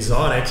just get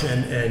exotic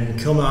and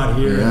come out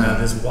here and have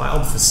this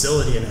wild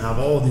facility and have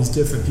all these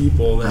different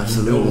people that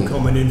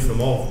coming in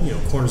from all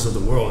corners of the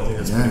world. I think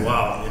that's pretty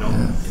wild.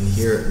 And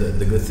here,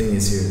 the good thing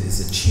is here is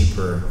a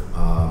cheaper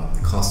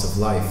cost of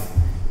life.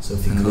 So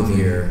if you come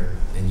here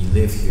and you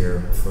live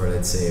here for,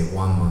 let's say,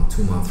 1 month,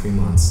 2 months, 3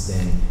 months,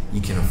 then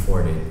you can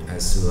afford it.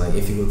 As to like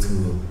if you go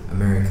to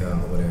America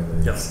or whatever,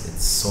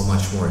 it's so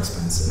much more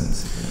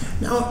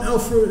expensive. Now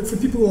for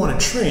people who want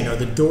to train, are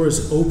the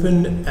doors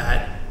open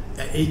at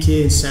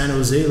AKA in San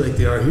Jose like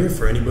they are here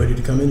for anybody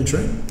to come in and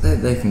train?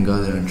 They can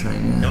go there and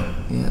train,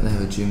 Yeah, they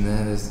have a gym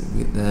there,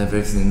 they have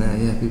everything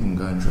there, people can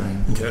go and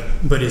train. Okay,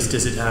 but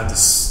does it have the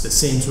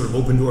same sort of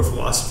open door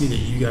philosophy that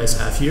you guys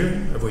have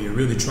here, of where you're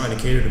really trying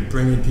to cater to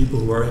bring in people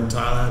who are in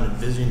Thailand and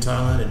visiting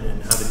Thailand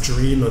and have a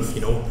dream of,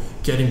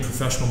 getting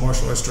professional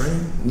martial arts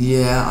training?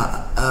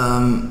 Yeah,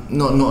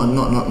 not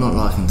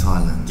like in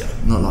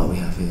Thailand, not like we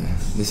have here.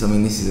 This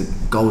is a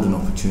golden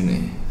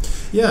opportunity.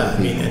 Yeah,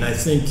 and I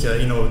think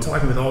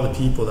talking with all the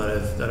people that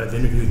I've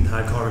interviewed and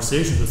had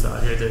conversations with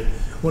out here, that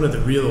one of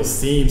the real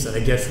themes that I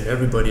get from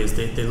everybody is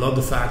they love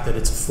the fact that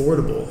it's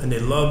affordable, and they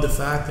love the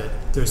fact that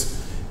there's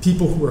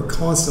people who are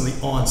constantly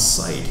on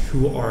site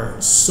who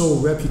are so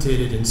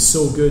reputed and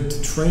so good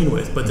to train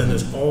with. But then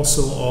there's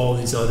also all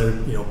these other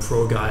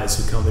pro guys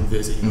who come and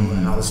visit,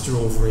 Alistair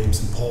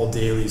Overeems and Paul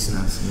Daly's, and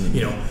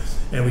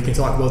and we can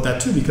talk about that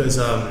too, because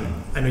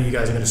I know you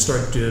guys are going to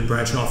start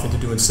branching off into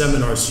doing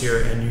seminars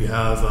here, and you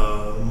have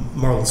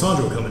Marlon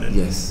Sandro coming in.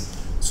 Yes.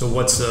 So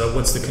what's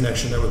the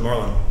connection there with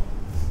Marlon?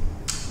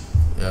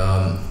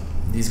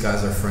 These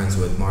guys are friends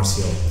with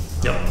Marcio.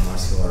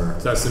 Marcio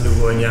that's the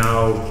Nouveau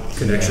Niao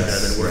connection there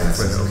that we're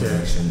friends. Okay.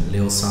 Connection.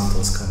 Leo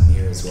Santos coming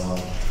here as well.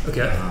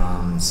 Okay.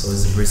 So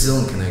it's a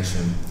Brazilian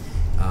connection.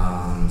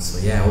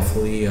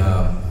 Hopefully,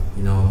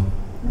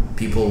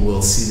 people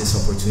will see this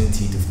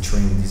opportunity to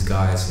train with these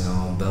guys.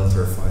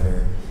 Bellator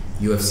fighter,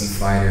 UFC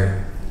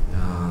fighter.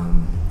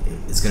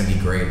 It's gonna be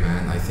great,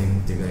 man. I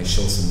think they're gonna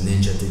show some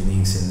ninja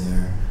techniques in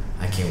there.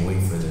 I can't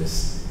wait for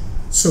this.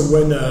 So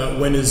when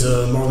is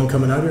Marlon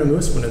coming out here on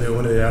this? When are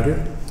they out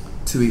here?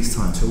 2 weeks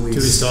time. 2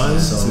 weeks time.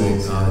 So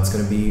it's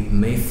gonna be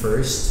May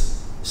 1st.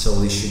 So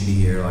they should be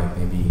here like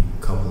maybe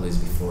a couple days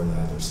before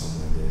that or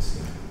something like this.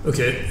 Yeah.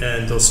 Okay,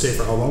 and they'll stay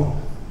for how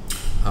long?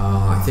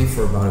 I think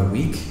for about a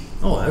week.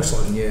 Oh,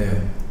 excellent. Yeah.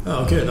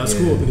 Oh, okay, that's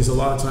cool, because a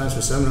lot of times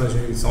for seminars,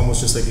 it's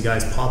almost just like the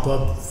guys pop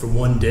up for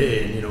one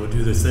day and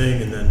do their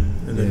thing and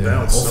then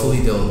bounce. Hopefully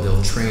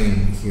they'll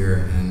train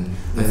here, and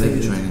I think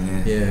they're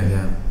training here.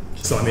 Yeah.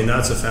 So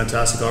that's a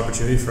fantastic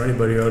opportunity for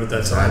anybody out at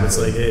that time. It's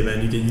like, hey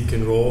man, you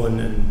can roll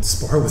and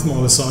spar with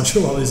Marlon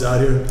Sandro while he's out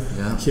here.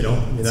 Yeah.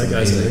 That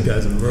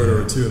guy's a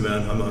murderer too,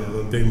 man. I'm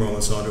a big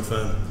Marlon Sandro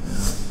fan.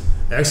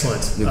 Yeah.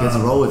 Excellent. You get to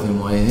roll with him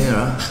while you're here,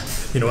 huh?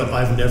 You know what?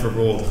 I've never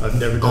rolled. I've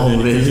never done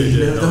Oh, really? You've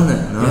never done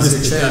it? No.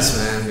 Here's your chance,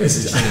 man.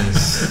 Here's your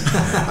chance.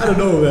 I don't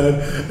know,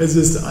 man. It's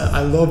just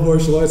I love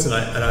martial arts, and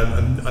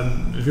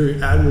I'm very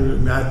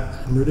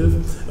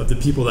admirative of the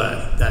people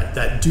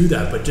that do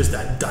that. But just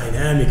that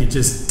dynamic, it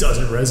just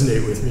doesn't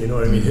resonate with me. You know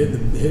what I mean?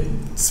 Hit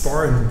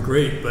sparring,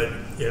 great, but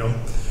you know.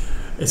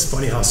 It's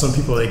funny how some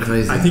people like.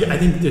 Crazy. I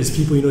think there's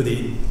people, you know,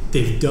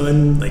 they've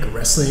done like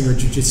wrestling or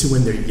jiu-jitsu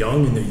when they're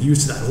young, and they're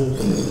used to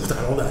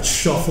all that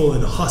shuffle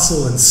and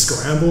hustle and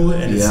scramble,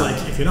 and it's like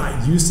if you're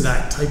not used to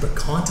that type of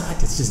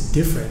contact, it's just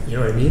different. You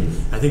know what I mean?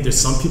 I think there's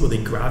some people, they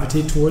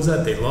gravitate towards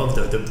that. They love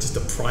just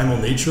the primal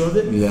nature of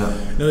it. Yeah.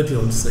 And other people,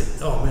 I'm just like,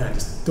 oh man,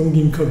 just don't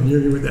even come near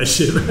me with that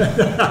shit.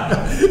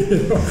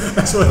 You know,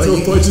 that's why I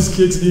throw punches,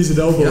 kicks, knees, and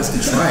elbows. You have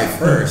to try it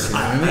first. You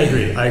know what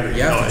I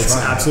agree. It's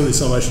absolutely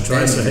something I should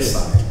try. So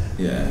hey.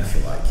 Yeah, if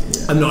you like it.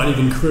 Yeah. I'm not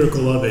even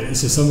critical of it.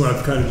 It's just somewhere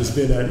I've kind of just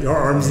been at your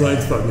arm's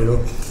length from, you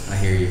know. I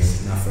hear you.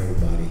 Not for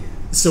everybody.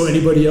 So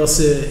anybody else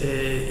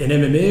in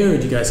MMA, or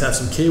do you guys have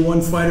some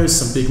K1 fighters,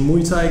 some big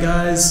Muay Thai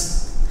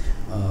guys?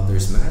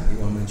 There's Matt. You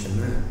want to mention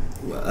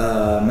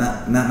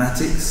Matt? Matt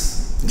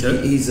Matix.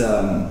 Okay. He's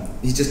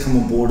just come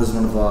on board as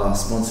one of our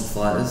sponsored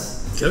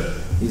fighters. Okay.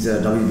 He's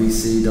a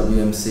WBC,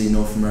 WMC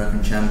North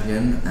American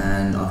champion,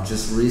 and I've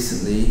just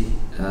recently,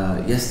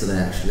 yesterday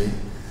actually,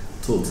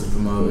 talked to the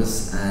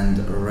promoters and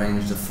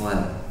arranged a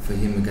fight for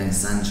him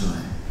against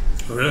Sanchai.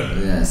 Oh,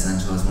 really? Yeah,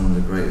 Sanchai is one of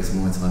the greatest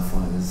Muay Thai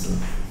fighters.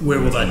 Where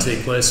will that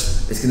take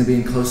place? It's going to be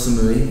in Koh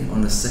Samui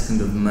on the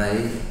 2nd of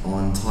May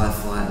on Thai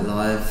Fight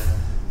Live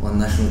on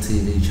national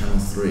TV Channel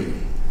 3.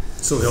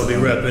 So he'll be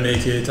repping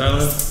AKA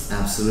Thailand?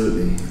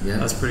 Absolutely, yeah.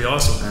 That's pretty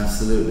awesome.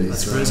 Absolutely.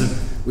 That's crazy.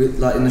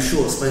 Like in a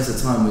short space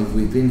of time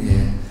we've been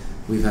here,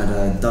 we've had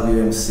a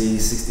WMC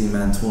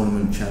 16-man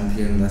tournament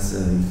champion. That's you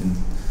can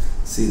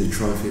see the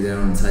trophy there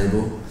on the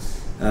table.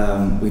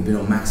 We've been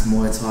on Max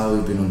Muay Thai,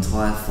 we've been on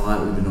Thai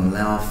Fight, we've been on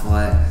Lao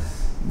Fight.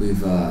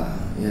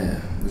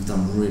 We've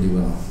done really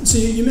well. So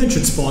you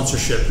mentioned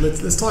sponsorship.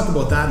 Let's talk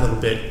about that a little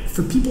bit.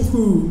 For people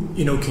who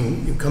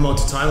can come out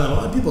to Thailand, a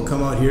lot of people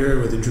come out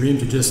here with a dream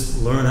to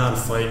just learn how to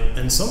fight,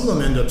 and some of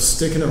them end up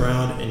sticking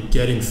around and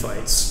getting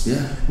fights.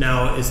 Yeah.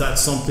 Now, is that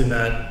something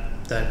that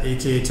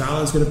AKA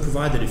Thailand is going to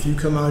provide, that if you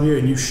come out here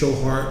and you show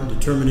heart and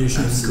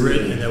determination and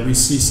grit, and that we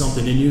see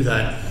something in you,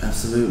 that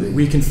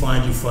we can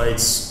find you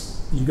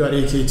fights? You got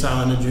AKA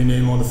Thailand and your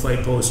name on the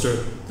fight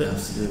poster.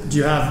 Absolutely. Do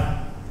you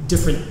have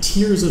different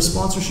tiers of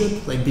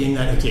sponsorship, like being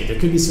that, okay, there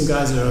could be some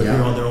guys that are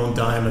here on their own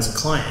dime as a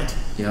client,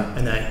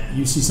 and that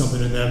you see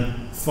something in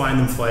them, find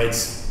them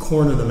fights,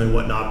 corner them and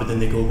whatnot, but then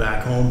they go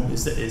back home?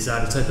 Is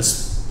that a type of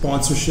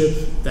sponsorship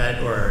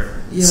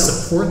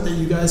support that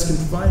you guys can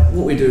provide?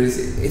 What we do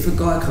is, if a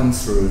guy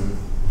comes through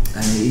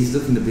and he's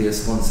looking to be a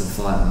sponsored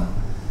fighter,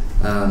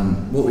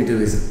 what we do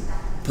is,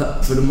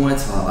 for the Muay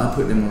Thai, I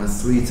put them on a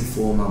 3 to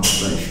 4 month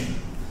probation.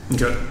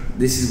 Okay.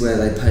 This is where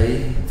they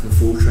pay for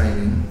full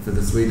training for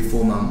the 3 to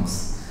 4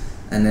 months,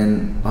 and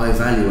then I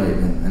evaluate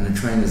them, and the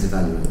trainers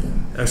evaluate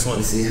them. Excellent.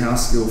 We see how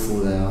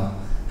skillful they are,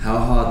 how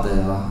hard they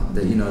are,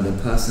 their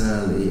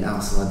personality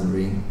outside the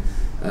ring.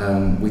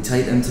 We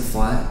take them to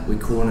fight, we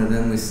corner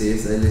them, we see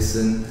if they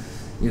listen,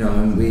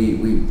 and we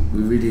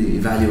really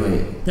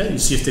evaluate. Yeah, you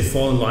see if they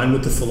fall in line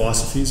with the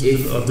philosophies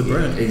of the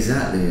brand.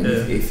 Exactly, and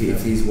if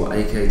he's what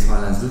AKA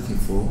Thailand's looking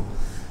for,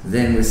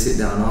 then we sit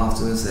down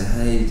after and say,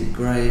 hey, you did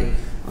great,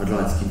 I'd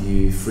like to give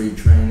you free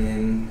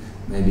training,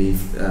 maybe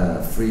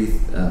free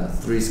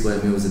 3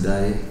 square meals a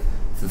day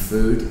for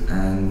food,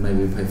 and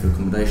maybe we pay for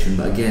accommodation.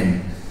 But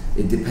again,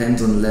 it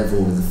depends on the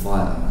level of the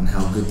fighter and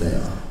how good they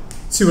are.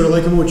 See, what I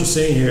like about what you're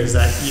saying here is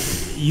that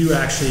you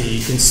actually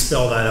can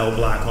spell that out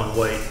black on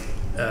white.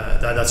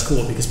 That's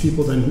cool, because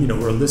people then,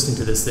 who are listening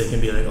to this, they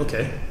can be like,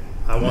 okay,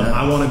 I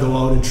want to go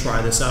out and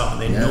try this out,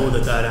 and they know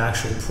that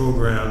actual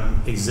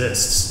program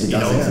exists. It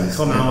does exist.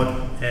 Come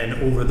out, and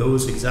over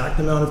those exact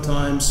amount of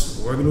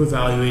times, we're going to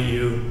evaluate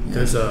you. Yeah.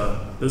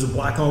 There's a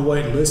black on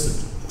white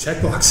list of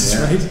check boxes,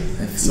 right?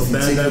 If you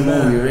tick them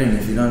all, you're in.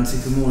 If you don't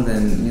tick them all,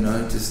 then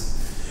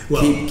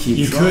keep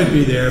you trying. could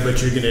be there,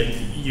 but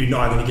you're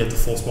not going to get the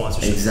full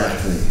sponsorship.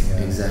 Exactly,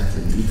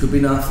 exactly. You could be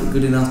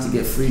good enough to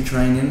get free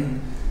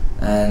training,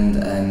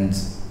 and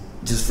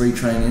just free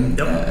training.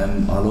 Yep.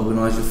 And I'll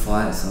organise your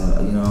fights.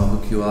 I'll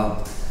hook you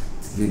up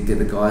to get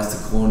the guys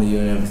to corner you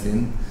and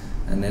everything.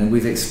 And then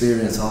with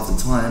experience, after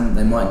time,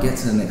 they might get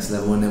to the next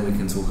level, and then we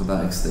can talk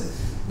about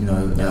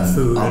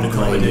food and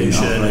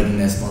accommodation, upgrading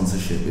their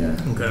sponsorship. Yeah.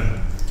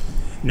 Okay.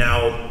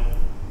 Now,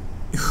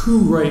 who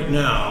right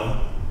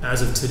now,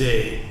 as of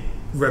today,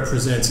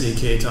 represents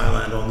AKA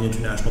Thailand on the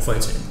international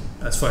fight scene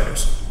as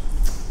fighters?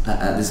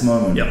 At this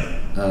moment? Yep.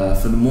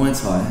 For the Muay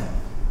Thai,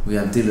 we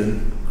have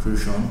Dylan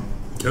Cruchon,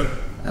 okay.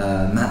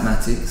 Matt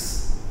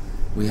Matix.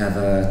 We have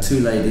 2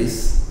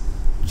 ladies,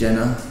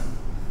 Jenna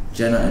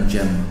and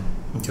Gemma.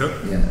 Okay.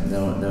 Yeah,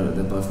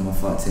 they're both on my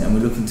fight team, and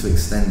we're looking to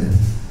extend it.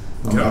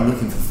 I'm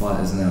looking for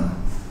fighters now.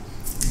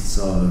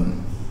 So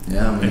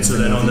Yeah, I mean, and so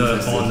then on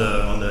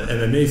the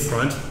MMA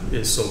front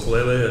is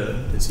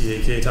Sopolele, is he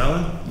AKA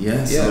Thailand?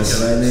 Yes,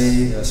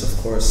 yes, of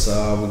course.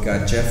 We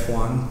got Jeff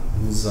Wan,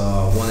 who's a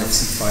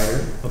 1FC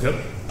fighter. Okay.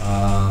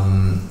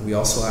 We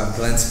also have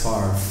Glenn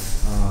Sparv.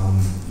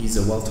 He's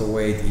a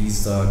welterweight.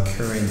 He's the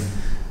current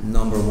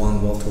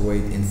 #1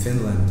 welterweight in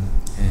Finland,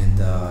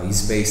 and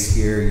he's based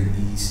here.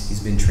 He's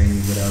been training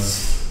with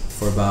us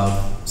for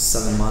about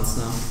 7 months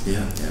now.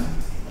 Yeah.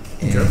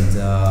 And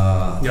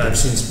yeah, I've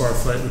seen Sparv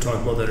fight. We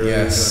talked about that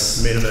earlier.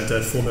 Yes. Made him at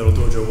that Full Metal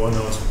Dojo 1.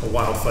 That was a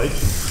wild fight.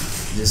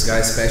 This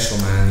guy's special,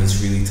 man.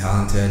 He's really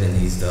talented, and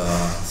he's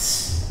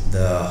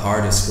the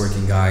hardest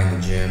working guy in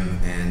the gym,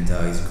 and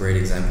he's a great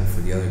example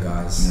for the other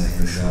guys. Yeah,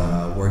 and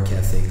sure. Work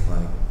ethic,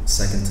 like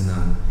second to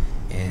none.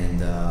 And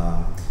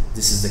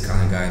this is the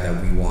kind of guy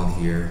that we want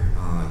here.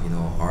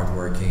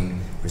 Hardworking,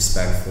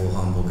 respectful,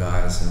 humble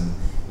guys, and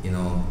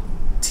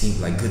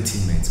good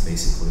teammates,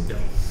 basically. Yeah.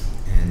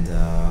 And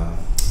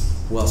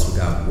who else we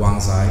got? Wang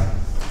Zai.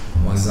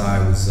 Wang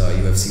Zai was a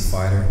UFC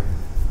fighter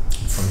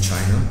from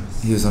China.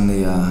 He was on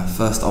the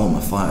first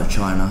Ultimate Fighter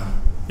China.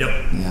 Yep.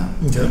 Yeah.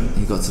 Okay.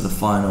 He got to the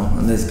final,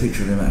 and there's a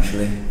picture of him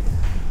actually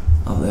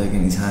up there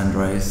getting his hand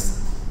raised.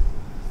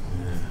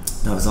 Yeah.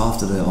 That was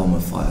after the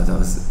Ultimate Fighter. That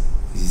was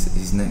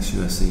his next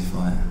UFC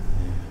fight.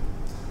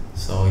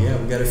 So yeah,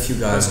 we got a few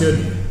guys. That's good.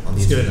 On the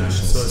That's good.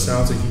 international So it scene.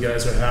 sounds like you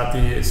guys are happy.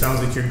 It sounds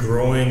like you're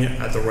growing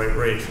at the right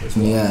rate as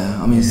well.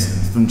 Yeah, I mean,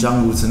 from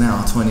jungle to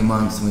now, 20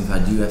 months, and we've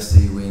had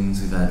UFC wins,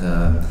 we've had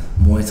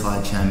Muay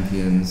Thai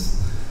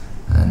champions,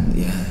 and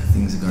yeah,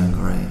 things are going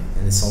great.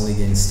 And it's only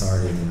getting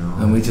started,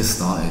 And we just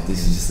started.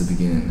 This is just the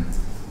beginning.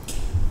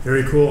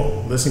 Very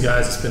cool. Listen,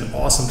 guys, it's been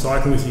awesome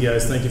talking with you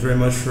guys. Thank you very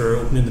much for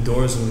opening the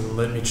doors and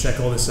letting me check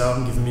all this out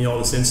and giving me all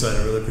this insight.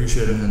 I really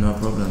appreciate it. No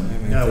problem.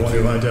 Yeah, I want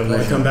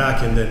to come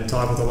back and then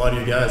talk with a lot of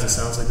you guys. It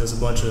sounds like there's a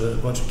bunch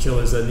of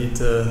killers that need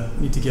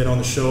to get on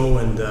the show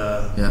and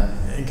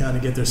kind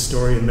of get their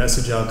story and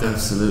message out there.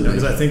 Absolutely.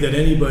 Because I think that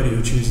anybody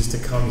who chooses to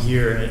come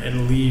here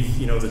and leave,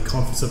 the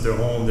comforts of their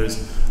home,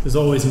 there's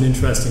always an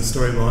interesting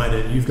story behind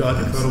it. You've got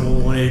an incredible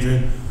one,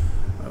 Adrian.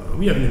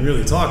 We haven't even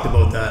really talked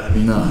about that. I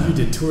mean, you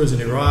did tours in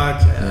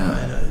Iraq.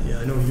 And,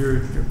 I know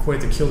you're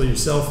quite the killer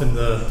yourself in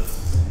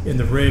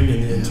the ring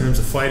and in terms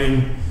of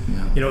fighting.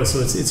 Yeah. So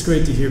it's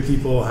great to hear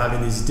people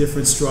having these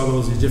different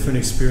struggles, these different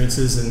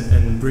experiences,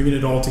 and bringing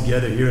it all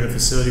together here in a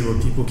facility where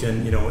people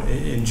can,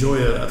 enjoy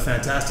a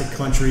fantastic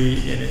country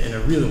in a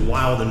really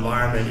wild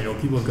environment.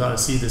 People have got to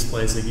see this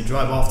place. Like you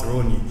drive off the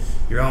road and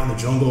you're out in the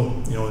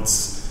jungle.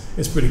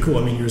 It's pretty cool.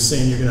 I mean, you were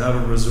saying you're going to have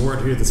a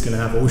resort here that's going to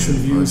have ocean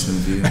views. Ocean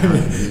view. I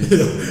mean,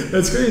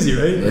 that's crazy,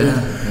 right?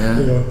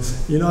 Yeah.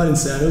 You're not in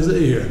San Jose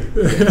here.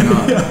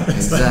 No,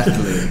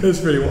 exactly. That's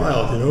pretty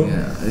wild,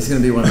 Yeah, it's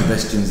going to be one of the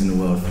best gyms in the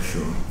world for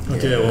sure.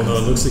 Okay, well, no,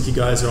 it looks like you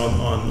guys are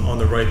on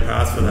the right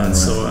path for that.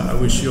 So I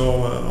wish you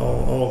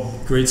all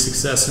great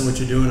success in what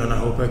you're doing, and I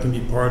hope I can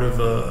be part of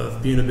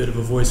being a bit of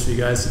a voice for you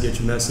guys to get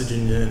your message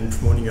and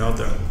promoting you out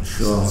there.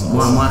 Sure.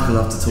 Michael,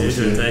 love to talk to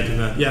you. Thank you,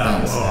 man. Yeah,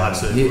 Thanks.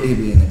 Absolutely. He'll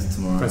be in next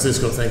tomorrow.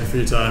 Francisco, thank you for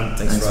your time.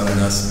 Thanks for having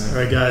us. All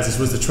right, guys, this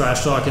was the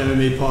Trash Talk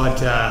MMA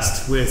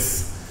podcast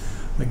with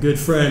my good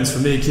friends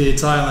from AKA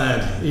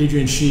Thailand,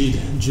 Adrian Shead,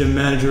 gym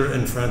manager,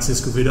 and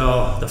Francisco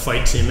Vidal, the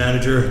fight team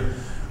manager.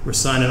 We're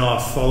signing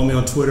off. Follow me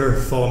on Twitter.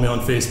 Follow me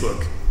on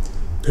Facebook.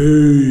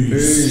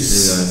 Peace. See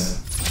you guys.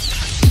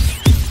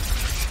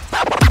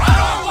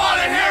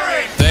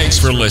 Thanks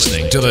for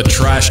listening to the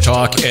Trash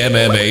Talk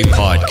MMA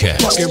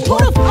podcast.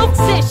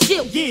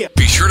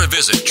 Be sure to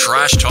visit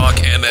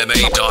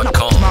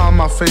trashtalkmma.com. On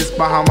my face,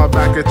 behind my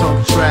back, and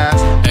talk trash.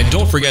 And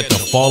don't forget to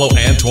follow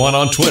Antoine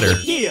on Twitter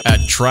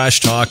at Trash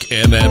Talk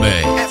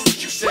MMA.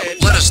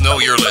 Let us know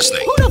you're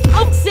listening.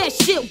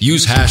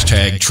 Use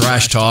hashtag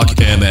Trash Talk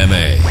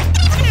MMA.